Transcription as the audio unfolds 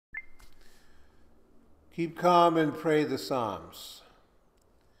Keep calm and pray the Psalms.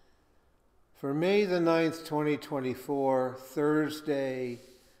 For May the 9th, 2024, Thursday,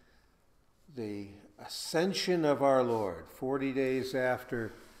 the Ascension of our Lord, 40 days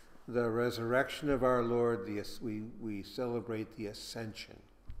after the resurrection of our Lord, we celebrate the Ascension.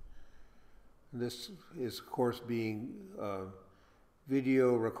 This is, of course, being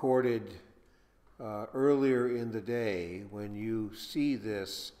video recorded earlier in the day. When you see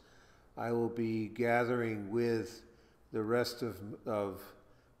this, I will be gathering with the rest of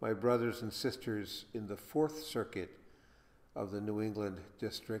my brothers and sisters in the Fourth Circuit of the New England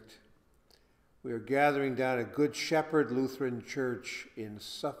District. We are gathering down at Good Shepherd Lutheran Church in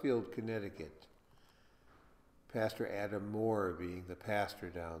Suffield, Connecticut. Pastor Adam Moore being the pastor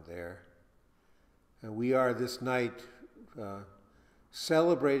down there. And we are this night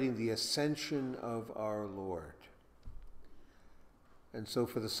celebrating the Ascension of our Lord. And so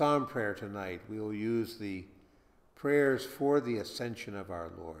for the psalm prayer tonight, we will use the prayers for the Ascension of our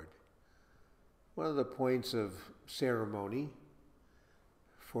Lord. One of the points of ceremony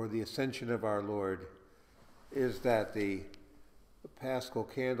for the Ascension of our Lord is that the Paschal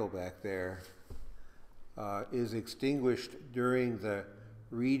candle back there is extinguished during the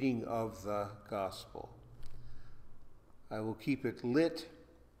reading of the Gospel. I will keep it lit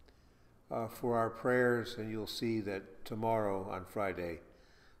for our prayers, and you'll see that tomorrow on Friday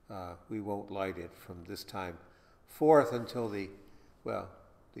we won't light it from this time forth until the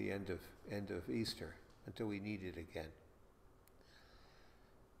end of Easter, until we need it again.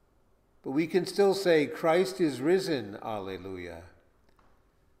 But we can still say, Christ is risen, alleluia.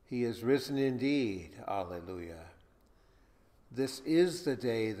 He is risen indeed, alleluia. This is the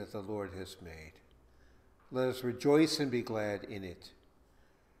day that the Lord has made. Let us rejoice and be glad in it.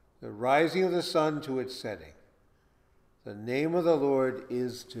 The rising of the sun to its setting. The name of the Lord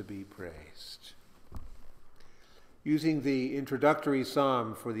is to be praised. Using the introductory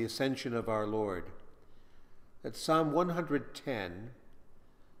psalm for the Ascension of our Lord, that's Psalm 110,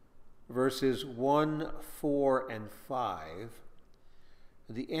 verses 1, 4, and 5.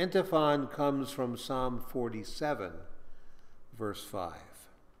 The antiphon comes from Psalm 47, verse 5.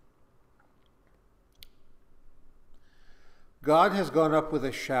 God has gone up with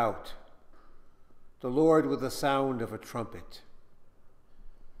a shout, the Lord with the sound of a trumpet.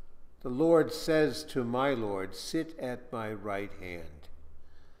 The Lord says to my Lord, sit at my right hand,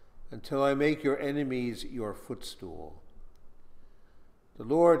 until I make your enemies your footstool. The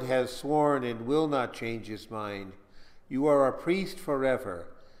Lord has sworn and will not change his mind. You are a priest forever,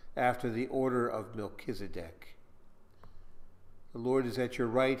 after the order of Melchizedek. The Lord is at your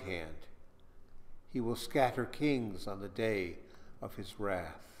right hand. He will scatter kings on the day of his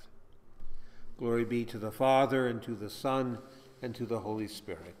wrath. Glory be to the Father, and to the Son, and to the Holy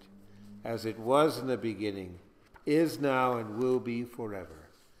Spirit, as it was in the beginning, is now, and will be forever.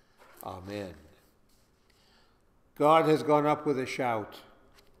 Amen. God has gone up with a shout.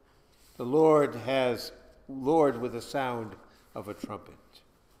 The Lord with the sound of a trumpet.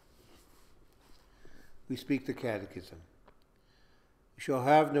 We speak the Catechism. You shall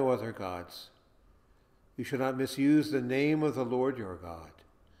have no other gods. You shall not misuse the name of the Lord your God.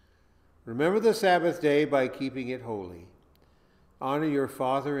 Remember the Sabbath day by keeping it holy. Honor your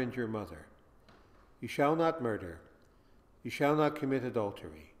father and your mother. You shall not murder. You shall not commit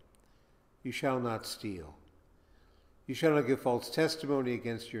adultery. You shall not steal. You shall not give false testimony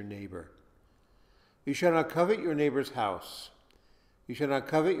against your neighbor. You shall not covet your neighbor's house. You shall not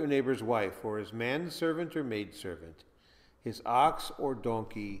covet your neighbor's wife, or his manservant or maidservant, his ox or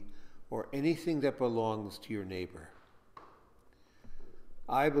donkey, or anything that belongs to your neighbor.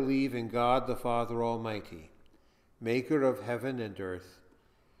 I believe in God the Father Almighty, maker of heaven and earth,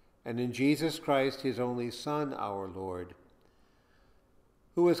 and in Jesus Christ, his only Son, our Lord,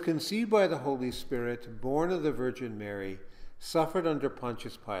 who was conceived by the Holy Spirit, born of the Virgin Mary, suffered under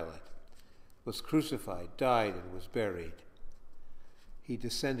Pontius Pilate, was crucified, died, and was buried. He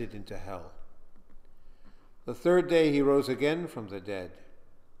descended into hell. The third day he rose again from the dead.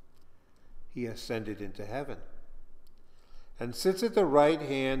 He ascended into heaven and sits at the right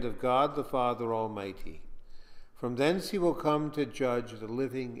hand of God the Father Almighty. From thence he will come to judge the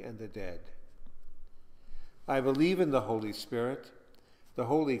living and the dead. I believe in the Holy Spirit, the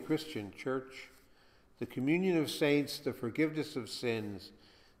holy Christian Church, the communion of saints, the forgiveness of sins,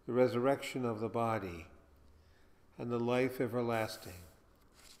 the resurrection of the body, and the life everlasting.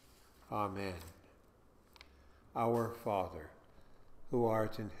 Amen. Our Father, who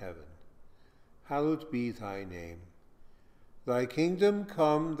art in heaven, hallowed be thy name. Thy kingdom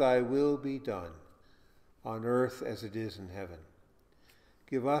come, thy will be done, on earth as it is in heaven.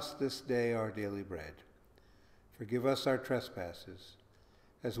 Give us this day our daily bread, Forgive us our trespasses,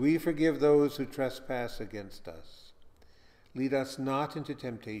 as we forgive those who trespass against us. Lead us not into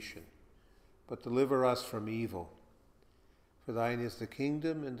temptation, but deliver us from evil. For thine is the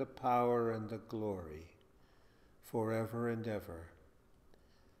kingdom and the power and the glory, forever and ever.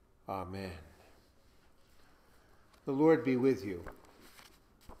 Amen. The Lord be with you.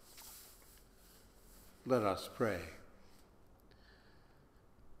 Let us pray.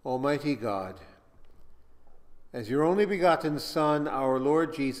 Almighty God, as your only begotten Son, our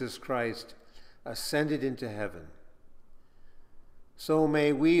Lord Jesus Christ, ascended into heaven, so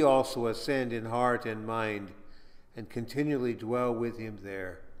may we also ascend in heart and mind and continually dwell with him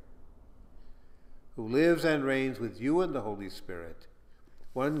there, who lives and reigns with you in the Holy Spirit,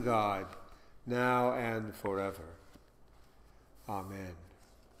 one God, now and forever. Amen.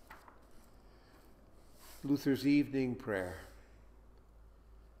 Luther's Evening Prayer.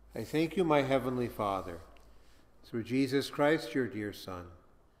 I thank you, my heavenly Father, through Jesus Christ, your dear Son,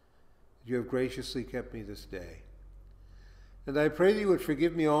 that you have graciously kept me this day. And I pray that you would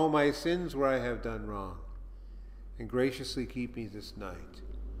forgive me all my sins where I have done wrong, and graciously keep me this night.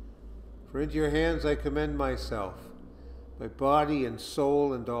 For into your hands I commend myself, my body and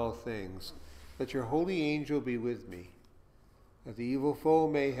soul and all things. Let your holy angel be with me, that the evil foe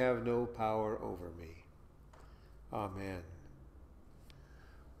may have no power over me. Amen.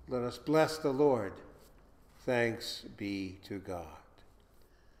 Let us bless the Lord. Thanks be to God.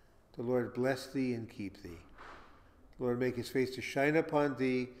 The Lord bless thee and keep thee. The Lord make his face to shine upon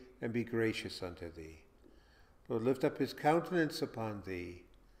thee and be gracious unto thee. The Lord lift up his countenance upon thee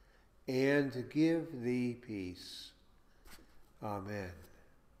and give thee peace. Amen.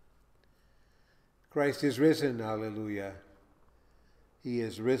 Christ is risen. Alleluia. He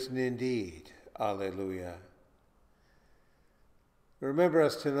is risen indeed. Alleluia. Remember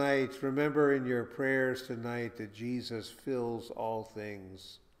us tonight. Remember in your prayers tonight that Jesus fills all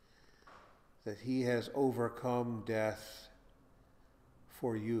things, that he has overcome death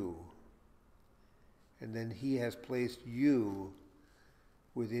for you, and then he has placed you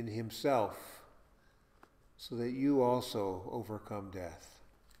within himself so that you also overcome death.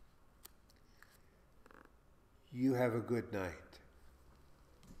 You have a good night.